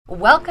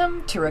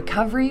Welcome to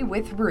Recovery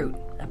with Root,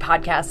 a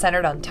podcast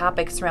centered on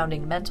topics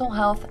surrounding mental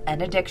health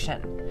and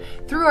addiction.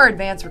 Through our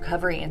Advanced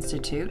Recovery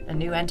Institute, a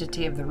new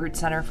entity of the Root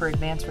Center for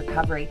Advanced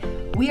Recovery,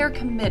 we are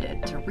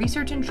committed to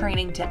research and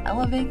training to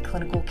elevate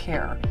clinical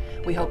care.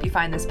 We hope you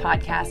find this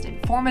podcast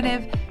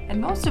informative,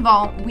 and most of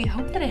all, we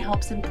hope that it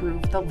helps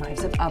improve the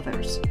lives of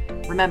others.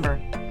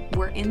 Remember,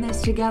 we're in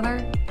this together,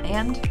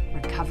 and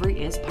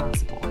recovery is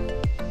possible.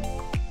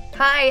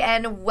 Hi,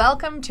 and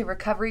welcome to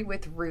Recovery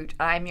with Root.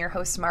 I'm your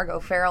host,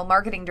 Margot Farrell,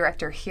 Marketing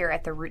Director here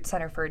at the Root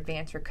Center for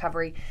Advanced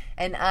Recovery,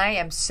 and I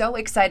am so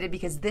excited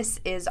because this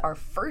is our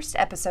first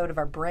episode of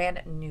our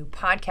brand new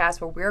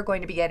podcast where we're going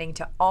to be getting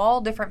to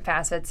all different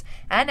facets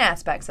and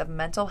aspects of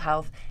mental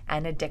health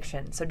and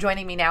addiction. So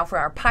joining me now for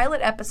our pilot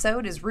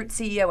episode is Root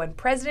CEO and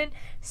President,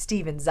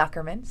 Steven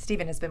Zuckerman.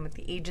 Steven has been with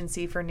the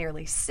agency for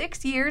nearly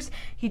 6 years.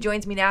 He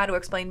joins me now to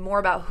explain more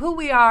about who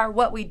we are,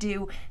 what we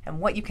do, and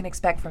what you can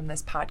expect from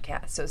this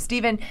podcast. So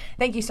Steven,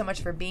 thank you so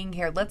much for being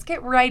here. Let's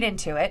get right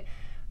into it.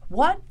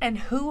 What and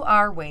who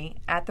are we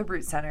at the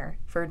Root Center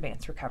for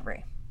Advanced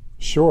Recovery?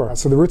 Sure.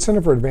 So the Root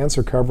Center for Advanced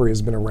Recovery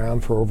has been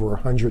around for over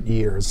 100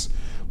 years.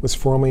 It was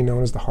formerly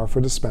known as the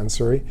Hartford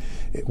Dispensary.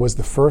 It was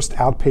the first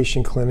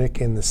outpatient clinic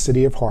in the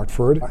city of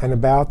Hartford. And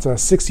about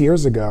 6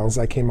 years ago, as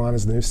I came on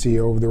as the new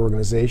CEO of the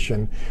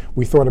organization,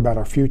 we thought about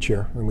our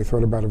future. And we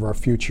thought about our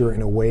future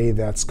in a way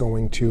that's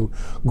going to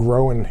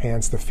grow and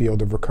enhance the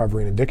field of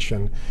recovery and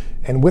addiction.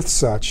 And with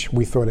such,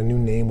 we thought a new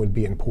name would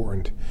be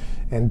important.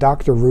 And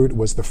Dr. Root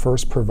was the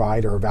first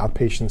provider of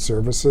outpatient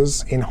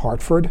services in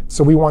Hartford.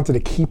 So we wanted to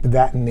keep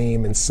that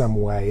name in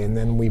some way. And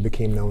then we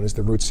became known as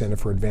the Root Center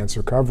for Advanced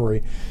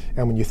Recovery.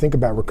 And when you think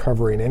about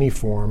recovery in any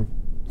form,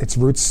 it's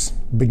roots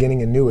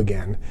beginning anew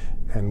again.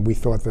 And we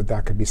thought that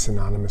that could be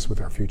synonymous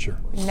with our future.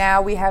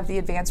 Now we have the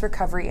Advanced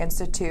Recovery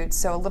Institute.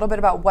 So a little bit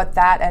about what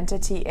that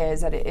entity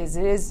is. That it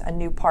is a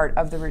new part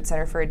of the Root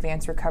Center for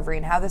Advanced Recovery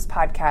and how this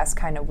podcast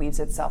kind of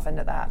weaves itself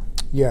into that.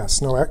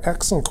 Yes, no,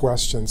 excellent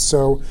question.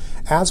 So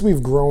as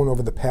we've grown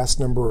over the past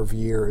number of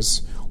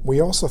years, we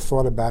also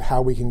thought about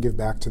how we can give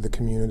back to the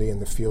community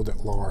and the field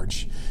at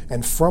large.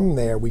 And from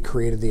there, we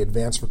created the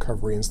Advanced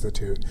Recovery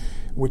Institute,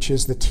 which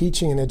is the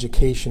teaching and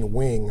education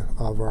wing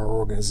of our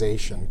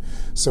organization.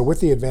 So with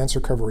the Advanced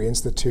Recovery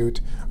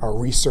Institute, our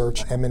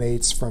research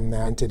emanates from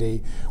that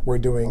entity. We're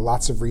doing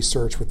lots of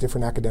research with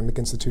different academic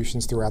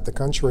institutions throughout the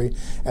country,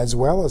 as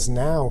well as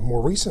now,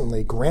 more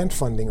recently, grant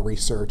funding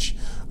research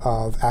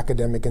of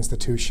academic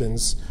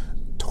institutions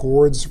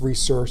towards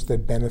research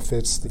that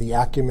benefits the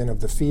acumen of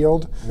the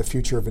field and the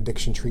future of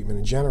addiction treatment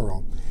in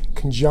general. In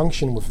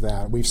conjunction with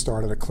that, we've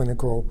started a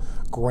clinical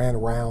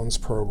grand rounds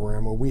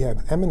program where we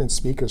have eminent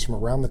speakers from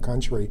around the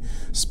country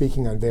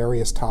speaking on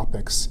various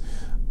topics.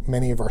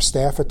 Many of our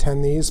staff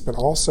attend these, but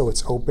also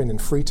it's open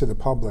and free to the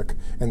public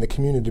and the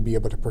community to be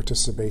able to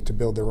participate to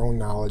build their own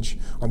knowledge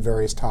on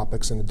various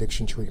topics in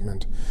addiction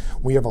treatment.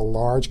 We have a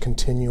large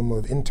continuum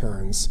of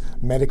interns,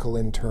 medical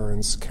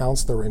interns,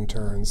 counselor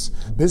interns,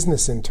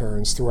 business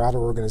interns throughout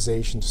our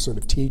organization to sort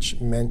of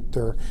teach,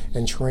 mentor,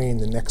 and train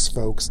the next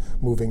folks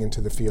moving into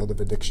the field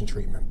of addiction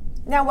treatment.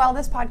 Now, while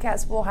this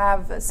podcast will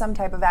have some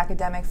type of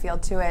academic feel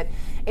to it,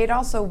 it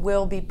also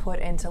will be put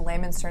into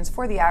layman's terms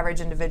for the average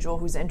individual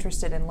who's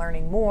interested in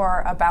learning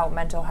more about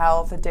mental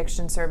health,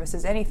 addiction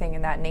services, anything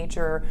in that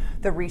nature,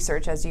 the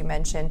research, as you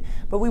mentioned.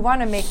 But we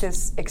want to make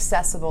this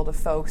accessible to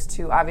folks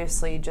to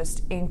obviously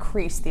just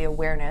increase the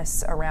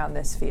awareness around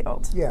this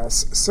field.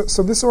 Yes.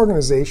 So this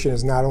organization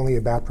is not only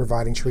about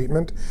providing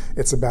treatment,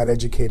 it's about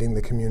educating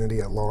the community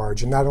at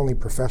large, and not only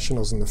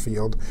professionals in the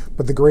field,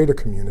 but the greater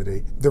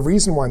community. The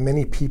reason why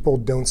many people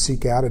don't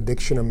seek out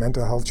addiction or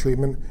mental health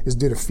treatment is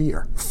due to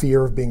fear.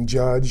 Fear of being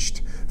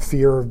judged,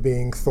 fear of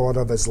being thought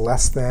of as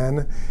less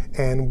than,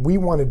 and we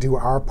want to do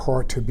our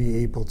part to be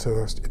able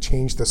to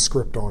change the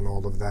script on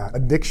all of that.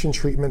 Addiction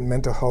treatment,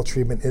 mental health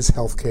treatment is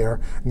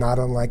healthcare, not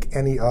unlike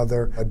any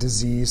other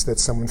disease that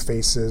someone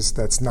faces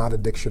that's not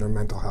addiction or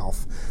mental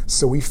health.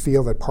 So we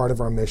feel that part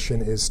of our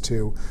mission is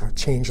to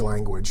change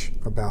language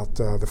about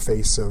the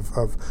face of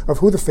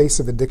who the face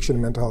of addiction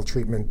and mental health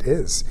treatment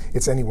is.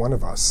 It's any one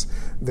of us.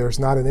 There's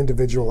not an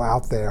individual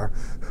out there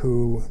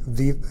who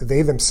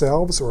they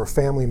themselves or a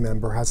family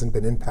member hasn't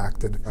been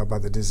impacted by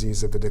the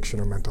disease of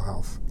addiction or mental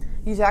health.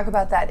 You talk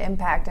about that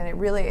impact, and it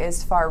really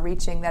is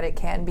far-reaching that it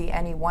can be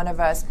any one of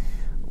us.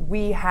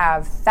 We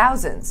have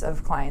thousands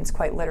of clients,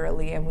 quite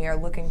literally, and we are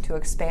looking to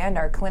expand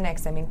our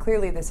clinics. I mean,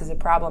 clearly this is a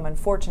problem,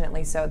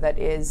 unfortunately so, that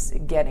is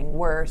getting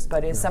worse,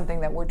 but is something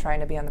that we're trying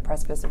to be on the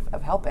precipice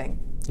of helping.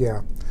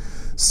 Yeah.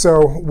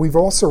 So we've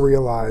also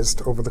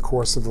realized over the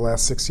course of the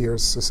last 6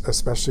 years,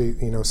 especially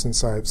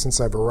since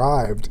I've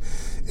arrived,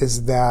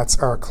 is that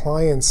our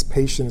clients'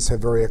 patients have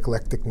very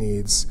eclectic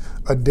needs,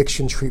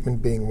 addiction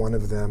treatment being one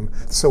of them.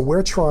 So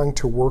we're trying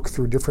to work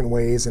through different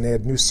ways and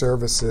add new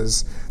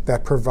services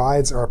that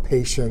provides our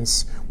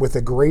patients with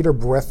a greater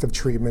breadth of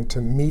treatment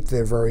to meet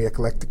their very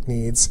eclectic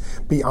needs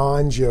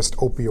beyond just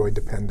opioid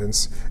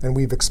dependence. And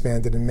we've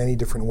expanded in many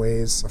different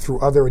ways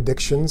through other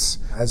addictions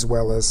as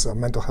well as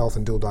mental health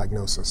and dual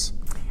diagnosis.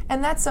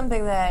 And that's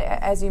something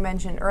that, as you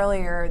mentioned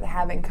earlier,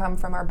 having come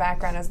from our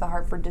background as the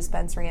Hartford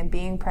Dispensary and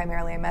being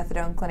primarily a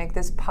methadone clinic,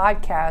 this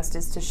podcast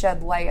is to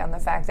shed light on the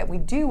fact that we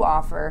do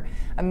offer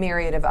a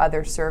myriad of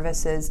other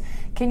services.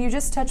 Can you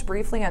just touch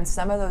briefly on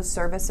some of those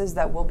services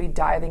that we'll be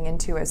diving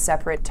into as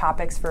separate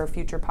topics for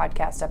future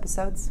podcast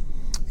episodes?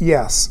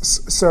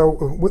 Yes.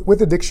 So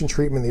with addiction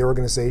treatment, the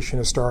organization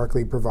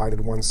historically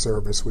provided one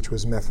service, which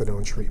was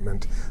methadone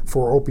treatment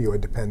for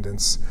opioid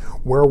dependence.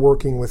 We're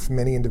working with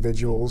many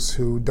individuals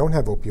who don't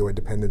have opioid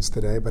dependence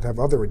today, but have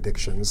other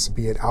addictions,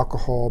 be it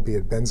alcohol, be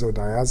it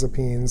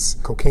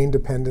benzodiazepines, cocaine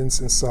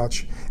dependence and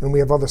such. And we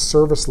have other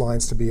service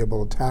lines to be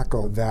able to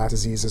tackle that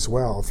disease as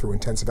well through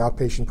intensive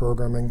outpatient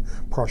programming,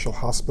 partial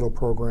hospital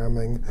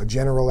programming,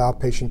 general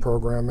outpatient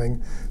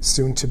programming,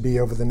 soon to be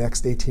over the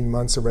next 18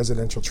 months a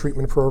residential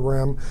treatment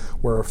program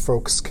where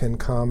folks can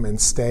come and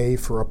stay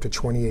for up to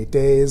 28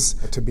 days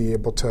to be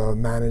able to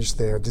manage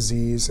their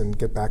disease and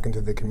get back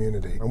into the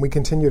community. And we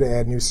continue to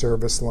add new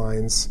service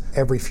lines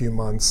every few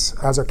months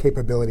as our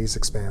capabilities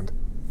expand.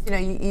 You know,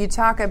 you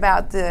talk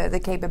about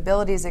the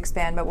capabilities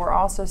expand, but we're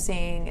also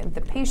seeing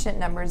the patient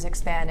numbers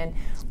expand. And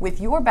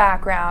with your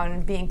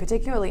background being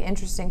particularly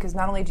interesting, because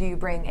not only do you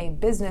bring a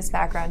business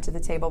background to the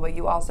table, but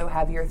you also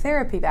have your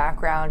therapy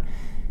background.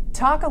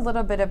 Talk a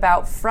little bit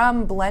about,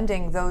 from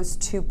blending those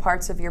two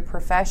parts of your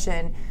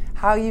profession,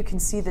 how you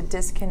can see the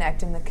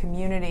disconnect in the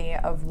community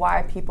of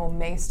why people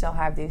may still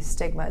have these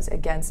stigmas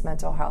against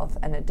mental health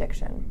and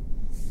addiction.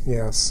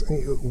 Yes.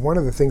 One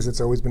of the things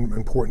that's always been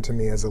important to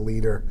me as a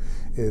leader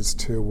is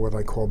to what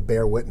I call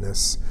bear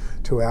witness,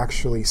 to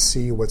actually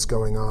see what's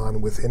going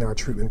on within our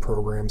treatment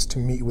programs, to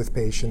meet with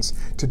patients,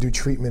 to do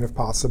treatment if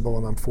possible,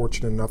 and I'm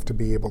fortunate enough to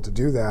be able to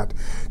do that,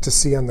 to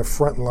see on the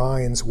front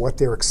lines what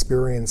they're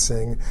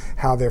experiencing,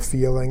 how they're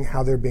feeling,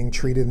 how they're being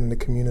treated in the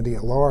community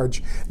at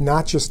large,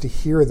 not just to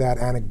hear that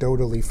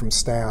anecdotally from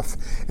staff.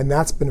 And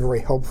that's been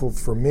very helpful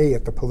for me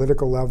at the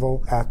political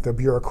level, at the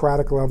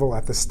bureaucratic level,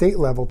 at the state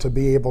level, to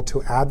be able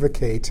to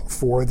advocate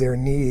for their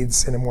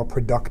needs in a more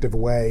productive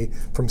way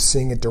from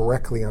seeing it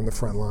directly on the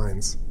front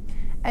lines.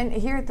 And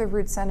here at the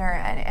Root Center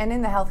and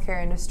in the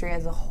healthcare industry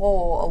as a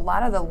whole, a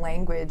lot of the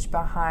language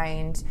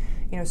behind,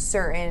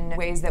 certain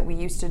ways that we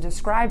used to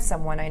describe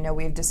someone. I know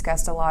we've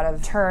discussed a lot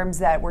of terms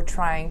that we're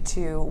trying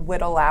to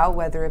whittle out,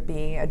 whether it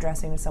be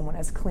addressing someone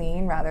as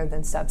clean rather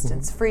than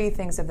substance-free,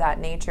 things of that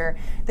nature.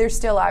 There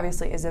still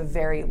obviously is a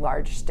very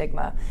large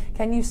stigma.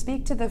 Can you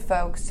speak to the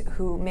folks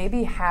who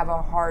maybe have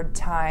a hard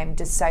time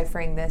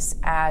deciphering this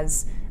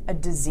as a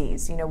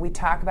disease? We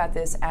talk about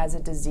this as a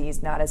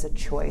disease, not as a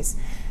choice.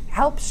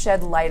 Help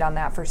shed light on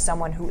that for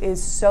someone who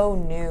is so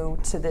new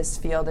to this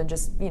field and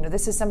just,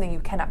 this is something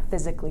you cannot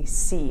physically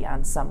see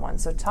on someone.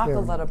 So talk a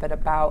little bit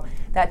about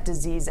that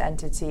disease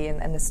entity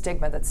and the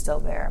stigma that's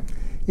still there.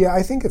 Yeah,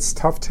 I think it's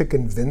tough to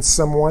convince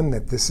someone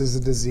that this is a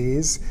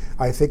disease.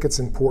 I think it's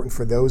important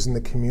for those in the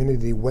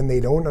community, when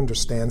they don't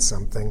understand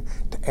something,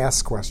 to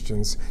ask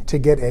questions, to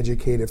get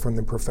educated from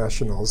the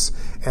professionals.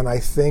 And I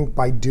think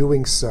by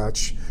doing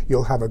such,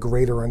 you'll have a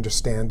greater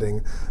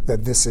understanding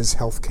that this is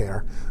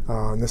healthcare.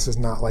 And this is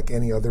not like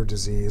any other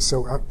disease.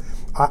 So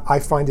I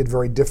find it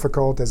very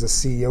difficult as a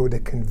CEO to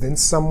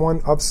convince someone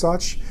of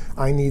such.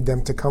 I need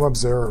them to come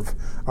observe,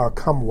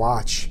 come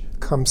watch,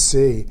 come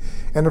see.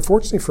 And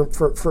unfortunately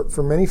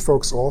for many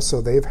folks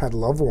also, they've had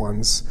loved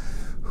ones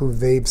who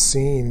they've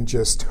seen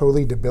just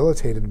totally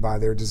debilitated by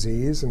their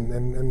disease.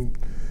 And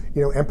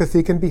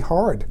empathy can be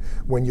hard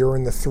when you're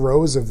in the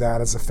throes of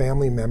that as a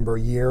family member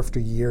year after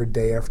year,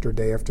 day after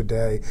day after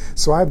day.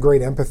 So I have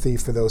great empathy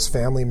for those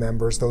family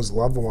members, those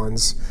loved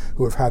ones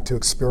who have had to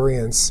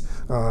experience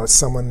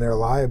someone in their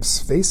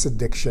lives face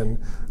addiction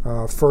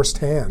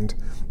firsthand.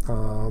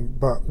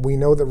 But we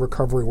know that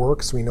recovery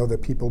works. We know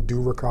that people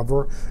do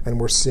recover, and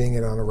we're seeing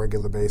it on a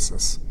regular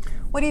basis.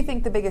 What do you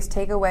think the biggest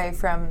takeaway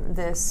from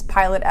this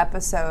pilot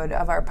episode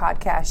of our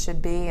podcast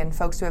should be? And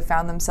folks who have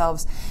found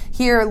themselves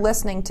here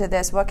listening to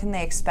this, what can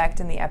they expect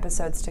in the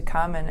episodes to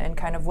come? And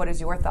kind of what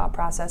is your thought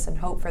process and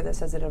hope for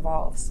this as it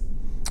evolves?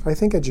 I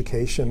think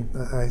education.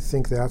 I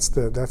think that's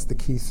the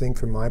key thing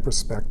from my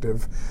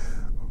perspective.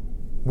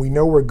 We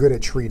know we're good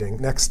at treating.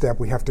 Next step,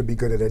 we have to be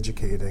good at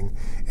educating.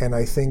 And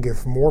I think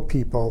if more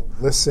people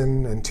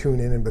listen and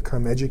tune in and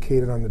become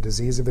educated on the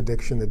disease of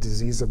addiction, the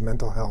disease of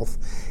mental health,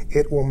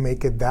 it will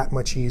make it that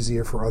much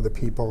easier for other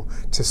people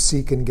to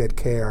seek and get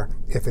care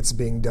if it's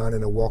being done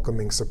in a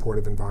welcoming,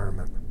 supportive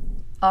environment.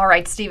 All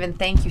right, Stephen,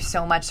 thank you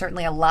so much.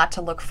 Certainly a lot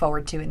to look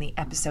forward to in the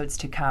episodes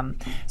to come.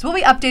 So we'll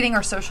be updating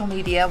our social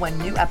media when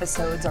new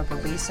episodes are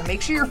released. So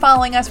make sure you're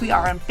following us. We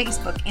are on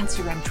Facebook,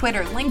 Instagram,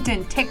 Twitter,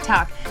 LinkedIn,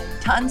 TikTok.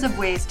 Tons of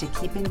ways to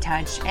keep in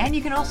touch. And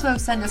you can also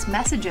send us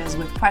messages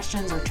with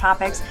questions or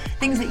topics,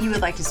 things that you would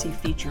like to see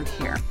featured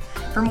here.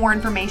 For more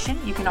information,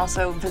 you can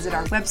also visit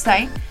our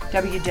website,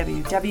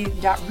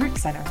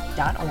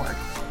 www.rootcenter.org.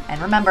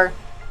 And remember,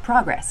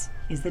 progress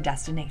is the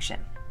destination.